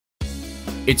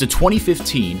It's a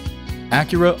 2015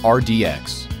 Acura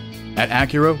RDX. At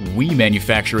Acura, we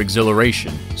manufacture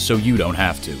exhilaration so you don't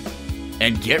have to.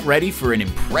 And get ready for an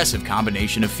impressive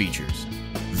combination of features.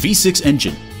 V6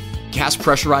 engine, gas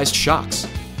pressurized shocks,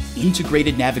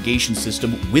 integrated navigation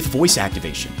system with voice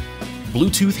activation,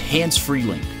 Bluetooth hands-free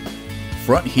link,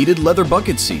 front heated leather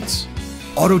bucket seats,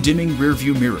 auto-dimming rear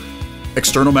view mirror,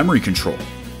 external memory control,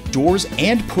 doors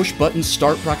and push-button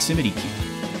start proximity key,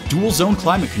 dual zone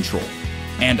climate control,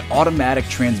 and automatic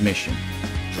transmission.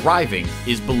 Driving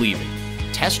is believing.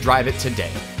 Test drive it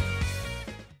today.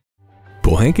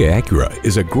 Pohanka Acura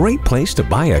is a great place to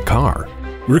buy a car.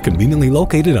 We're conveniently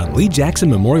located on Lee Jackson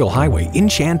Memorial Highway in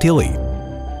Chantilly.